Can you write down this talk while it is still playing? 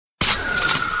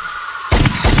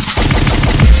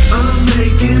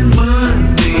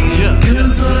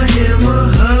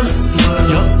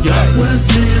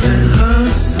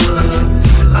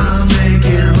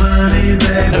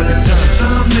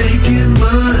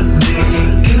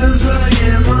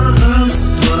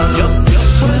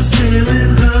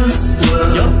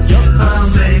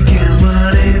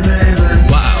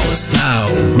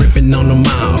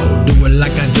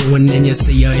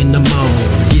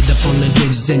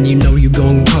then you know you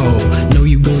gon' call. Know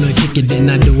you gonna kick it, then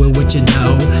I do it with your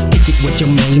dog. Kick it with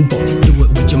your main boy, do it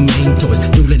with your main toys.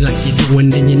 Do it like you doing,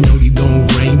 then you know you gon'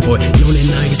 grain, boy. Know that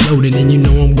I exploded, then you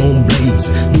know I'm gon' blaze.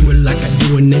 Do it like I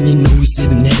do, and then you know we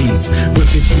sitting haze.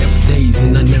 Rip it for days,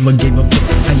 and I never gave a fuck.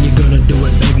 How you gonna do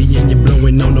it, baby, and you're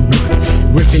blowing on the blunt.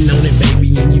 Ripping on it,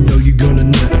 baby, and you know you gonna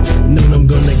nut. Know I'm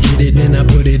gonna get it, then I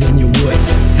put it in your wood.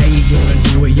 How you gonna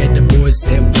do it? Yeah, the boy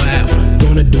said wow.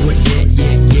 Gonna do it,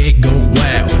 yeah, go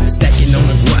wow. Stacking on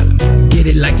the guap, get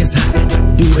it like it's hot.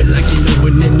 Do it like you know,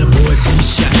 and then the boy be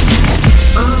shot.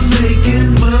 I'm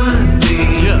making money,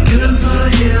 cause I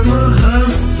am a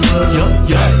hustler.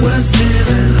 West End